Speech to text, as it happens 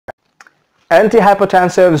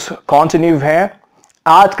एंटीहाइपरटेंसिव्स continue है।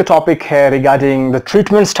 आज का टॉपिक है regarding the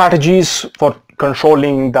treatment strategies for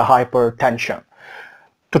controlling the hypertension.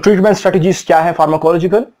 तो ट्रीटमेंट स्ट्रैटेजीज क्या है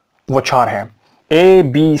फार्माकोलॉजिकल? वो चार है,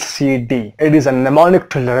 ABCD। It is a mnemonic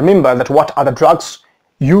to remember that what are the drugs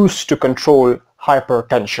used to control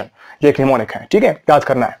hypertension। ये एक mnemonic है, ठीक है, याद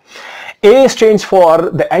करना है। A stands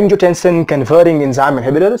for the angiotensin converting enzyme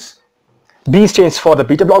inhibitors, B stands for the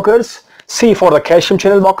beta blockers, C for the calcium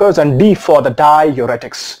channel blockers and D for the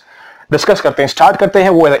diuretics। Discuss करते हैं, स्टार्ट करते हैं।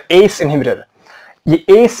 वो है ACE इनहिबिटर। ये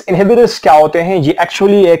ACE इनहिबिटर्स क्या होते हैं? ये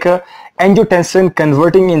एक्चुअली एक एंजियोटेंसिन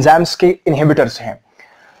कन्वर्टिंग एंजाइम्स के इनहिबिटर्स हैं,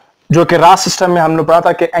 जो कि रास सिस्टम में हमने पढ़ा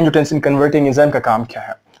था कि एंजियोटेंसिन कन्वर्टिंग एंजाइम का काम क्या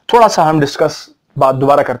है। थोड़ा सा हम डिस्कस बात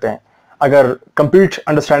दोबारा करते हैं। अगर कंप्लीट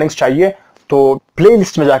अंडरस्टैंडिंग्स चाहिए तो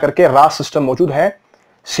प्लेलिस्ट में जाकर के रास सिस्टम मौजूद है,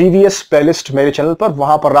 CVS प्लेलिस्ट मेरे चैनल पर,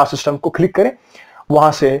 वहां पर रास सिस्टम को क्लिक करें,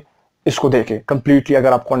 वहां से इसको देखें कंप्लीटली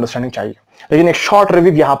अगर आपको अंडरस्टैंडिंग चाहिए। लेकिन एक शॉर्ट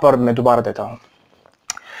रिव्यू यहां पर मैं दोबारा देता हूं।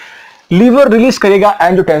 लीवर रिलीज करेगा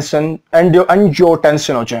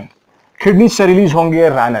एंजियोटेंसिनोजन, किडनी से रिलीज होंगे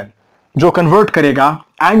रेनिन, जो कन्वर्ट करेगा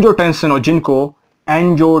एंजियोटेंसिनोजन को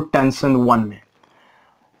एंजियोटेंसिन 1 में,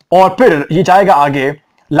 और फिर ये जाएगा आगे,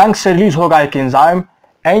 लंग से रिलीज होगा एक एंजाइम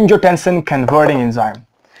एंजियोटेंसिन कन्वर्टिंग एंजाइम।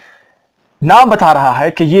 नाम बता रहा है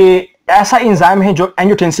कि ये ऐसा एंजाइम है जो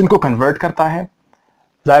एंजियोटेंसिन को कन्वर्ट करता है।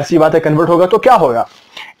 जाहिर सी बात है, कन्वर्ट होगा तो क्या होगा?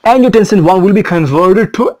 Angiotensin 1 will be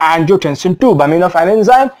converted to angiotensin 2 bye mean of an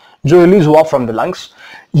enzyme जो रिलीज हुआ फ्रॉम द लंग्स।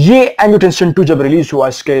 ये एंजियोटेंसिन 2 जब रिलीज हुआ,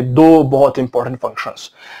 इसके दो बहुत इंपॉर्टेंट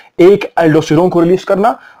फंक्शंस, एक एल्डोस्टेरोन को रिलीज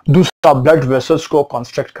करना, दूसरा ब्लड वेसल्स को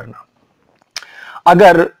कॉन्स्ट्रक्ट करना।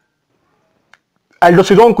 अगर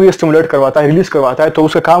एल्डोस्टेरोन को ये स्टिमुलेट करवाता है, रिलीज करवाता है, तो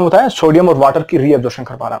उसका काम होता है सोडियम और वाटर की रीअब्जॉर्प्शन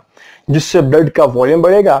करवाना, जिससे ब्लड का वॉल्यूम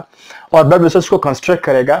बढ़ेगा और ब्लड वेसल्स को कंस्ट्रक्ट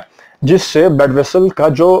करेगा, जिससे ब्लड वेसल का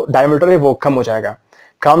जो डायमीटर है वो कम हो जाएगा।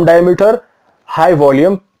 कम diameter, high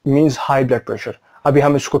volume means high blood pressure. अभी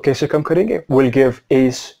हम इसको कैसे कम करेंगे? Will give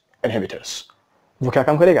ACE inhibitors. वो क्या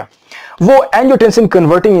काम करेगा? वो एंजियोटेंसिन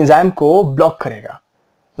कन्वर्टिंग एंजाइम को ब्लॉक करेगा।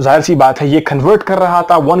 जाहिर सी बात है, ये कन्वर्ट कर रहा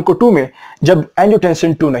था 1 को 2 में। जब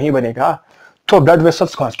एंजियोटेंसिन 2 नहीं बनेगा तो ब्लड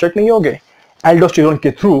वेसल्स कॉन्स्ट्रक्ट नहीं होंगे, एल्डोस्टेरोन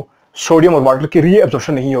के थ्रू सोडियम और वाटर की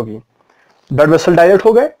रीअब्जॉर्प्शन नहीं होगी, ब्लड वेसल डायलेट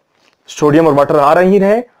हो गए, सोडियम और वाटर आ रही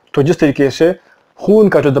रहे, तो जिस तरीके से खून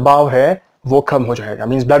का जो दबाव है वो कम हो जाएगा,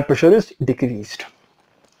 means blood pressure is decreased.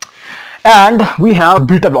 And we have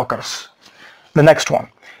beta blockers, the next one.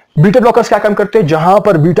 Beta blockers क्या काम करते हैं? जहां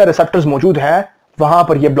पर बीटा रिसेप्टर्स मौजूद है वहां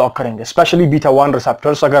पर ये ब्लॉक करेंगे। स्पेशली बीटा 1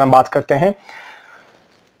 रिसेप्टर्स अगर हम बात करते हैं,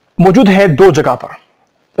 मौजूद है 2 जगह पर।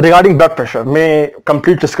 रिगार्डिंग ब्लड प्रेशर मैं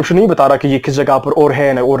कंप्लीट डिस्क्रिप्शन नहीं बता रहा कि ये किस जगह पर और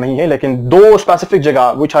है और नहीं है, लेकिन 2 स्पेसिफिक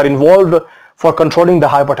जगह which are involved for controlling the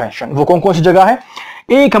hypertension. वो कौन कौन सी जगह है?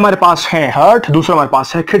 एक हमारे पास है हार्ट, दूसरा हमारे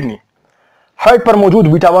पास है किडनी। हार्ट पर मौजूद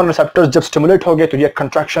बीटा 1 रिसेप्टर्स जब स्टिमुलेट हो गए तो ये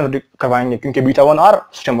कंट्रैक्शन करवाएंगे, क्योंकि बीटा 1 आर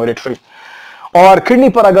स्टिमुलेटरी। और किडनी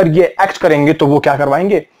पर अगर ये एक्ट करेंगे तो वो क्या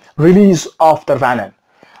करवाएंगे? Release of the rennin.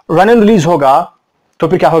 Rennin release होगा तो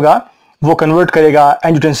फिर क्या होगा? वो कन्वर्ट करेगा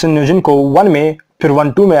एंजियोटेंसिनोजन को 1 में, फिर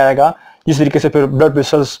 1-2 में आएगा, जिस तरीके से फिर ब्लड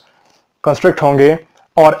वेसल्स कंस्ट्रक्ट होंगे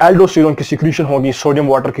और एल्डोस्टेरोन की सिक्रीशन होगी, सोडियम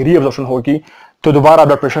वाटर की रीअब्जॉर्प्शन होगी, तो दोबारा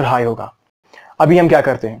ब्लड प्रेशर हाई होगा। अभी हम क्या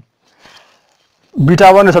करते हैं? बीटा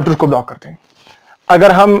 1 रिसेप्टर्स को ब्लॉक करते हैं।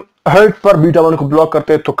 अगर हम हार्ट पर बीटा 1 को ब्लॉक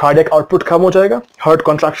करते हैं तो कार्डियक आउटपुट कम हो जाएगा, हार्ट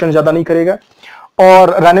कॉन्ट्रैक्शन ज्यादा नहीं करेगा,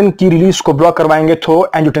 और रेनिन की रिलीज को ब्लॉक करवाएंगे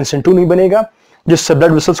तो एंजियोटेंसिन 2 नहीं बनेगा, जिससे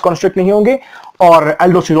ब्लड वेसल्स कॉन्स्ट्रक्ट नहीं होंगे, और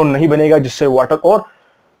एल्डोस्टेरोन नहीं बनेगा, जिससे वाटर और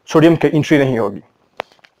सोडियम की एंट्री नहीं होगी,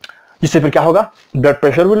 जिससे फिर क्या होगा? Blood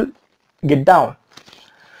pressure will get down.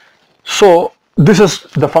 So this is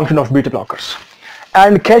the function of beta blockers.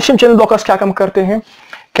 And calcium channel blockers क्या काम करते हैं?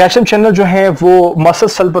 कैल्शियम चैनल जो है वो मसल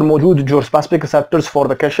सेल पर मौजूद जो specific receptors for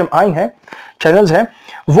the calcium ion है, चैनल्स हैं,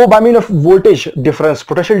 वो bye mean of voltage difference,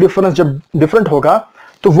 potential difference जब डिफरेंट होगा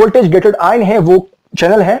तो वोल्टेज गेटेड आयन है, वो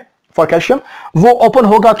चैनल है फॉर कैल्शियम, वो ओपन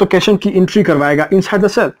होगा तो कैल्शियम की एंट्री करवाएगा इनसाइड द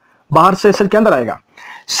सेल, बाहर से सेल के अंदर आएगा।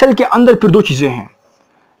 सेल के अंदर फिर 2 चीजें हैं,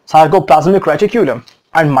 सार्कोप्लाज्मिक रेटिक्यूलम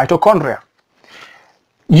एंड माइटोकॉन्ड्रिया।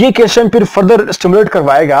 ये कैल्शियम फिर फर्दर स्टिमुलेट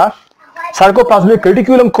करवाएगा सार्कोप्लाज्मिक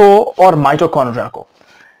रेटिक्यूलम को और माइटोकॉन्ड्रिया को।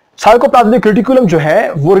 सार्कोप्लाज्मिक रेटिक्यूलम जो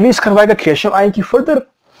है वो रिलीज करवाएगा कैल्शियम आयन की फर्दर,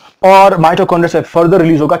 और माइटोकॉन्ड्रिया से फर्दर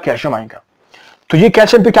रिलीज होगा कैल्शियम आयन का। तो ये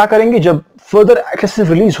कैल्शियम पे क्या करेंगे? जब फर्दर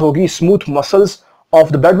एक्सेसिव रिलीज होगी smooth muscles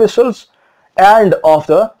of the blood vessels end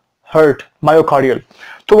of the heart myocardial,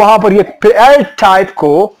 तो वहां पर ये फिर एल टाइप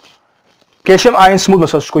को कैल्शियम आयन स्मूथ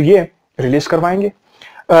मसल्स को ये रिलीज करवाएंगे।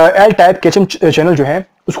 एल टाइप कैल्शियम चैनल जो है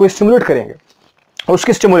उसको स्टिमुलेट करेंगे, और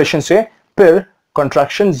उसके स्टिमुलेशन से फिर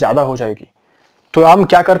कॉन्ट्रैक्शन ज्यादा हो जाएगी। तो हम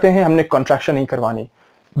क्या करते हैं? हमने कॉन्ट्रैक्शन नहीं करवानी,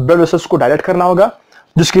 ब्लड वेसल्स को डायलेट करना होगा,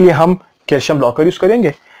 जिसके लिए हम कैल्शियम ब्लॉकर यूज करेंगे।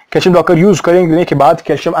 कैल्शियम ब्लॉकर यूज करने के बाद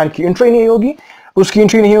कैल्शियम आयन की एंट्री नहीं होगी, उसकी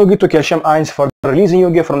एंट्री नहीं होगी तो कैल्शियम आयंस फर्दर रिलीज नहीं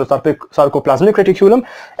होगी from the sarcoplasmic reticulum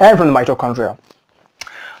and from the mitochondria.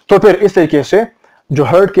 तो फिर इस तरीके से जो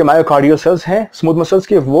हार्ट के मायोकार्डियल सेल्स हैं स्मूथ मसल्स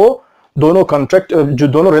के, वो दोनों कॉन्ट्रैक्ट, जो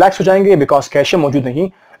दोनों रिलैक्स हो जाएंगे बिकॉज कैल्शियम मौजूद नहीं।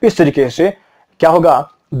 इस तरीके से क्या होगा,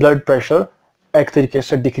 ब्लड प्रेशर एक तरीके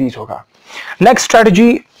से डिक्रीज होगा। नेक्स्ट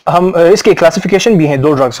स्ट्रेटजी, हम इसके क्लासिफिकेशन भी हैं,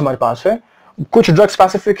 2 ड्रग्स हमारे पास है। कुछ ड्रग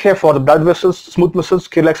स्पेसिफिक है for the blood vessels smooth muscles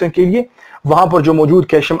के रिलैक्सेशन के लिए, वहां पर जो मौजूद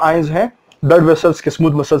कैल्शियम आयंस हैं ब्लड वेसल्स के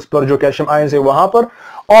स्मूथ मसल्स पर जो कैल्शियम आयंस है वहां पर,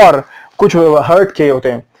 और कुछ हार्ट के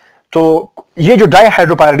होते हैं। तो ये जो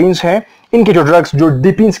डाइहाइड्रोपायरिडीन्स हैं, इनके जो ड्रग्स जो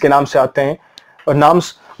डिपीन्स के नाम से आते हैं और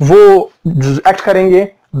नाम्स, वो एक्ट करेंगे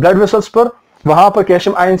ब्लड वेसल्स पर, वहां पर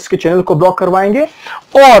कैल्शियम आयंस के चैनल को ब्लॉक करवाएंगे।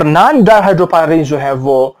 और नॉन डाइहाइड्रोपायरिडीन्स जो है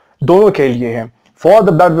वो दोनों के लिए है, for the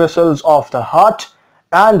blood vessels of the heart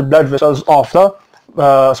and blood vessels of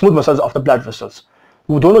the smooth muscles of the blood vessels.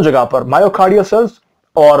 वो दोनों जगह पर मायोकार्डियल सेल्स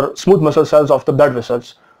और smooth muscle cells of the blood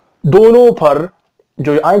vessels, दोनों पर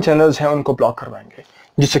जो आयन चैनल्स हैं उनको ब्लॉक करवाएंगे,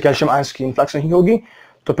 जिससे कैल्शियम आयंस की इन्फ्लक्स नहीं होगी,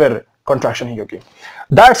 तो फिर contraction नहीं होगी।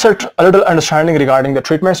 That's it, a little understanding regarding the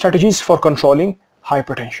treatment strategies for controlling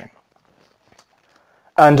hypertension.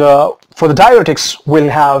 And for the diuretics, we'll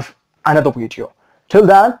have another video. Till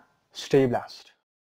then, stay blessed.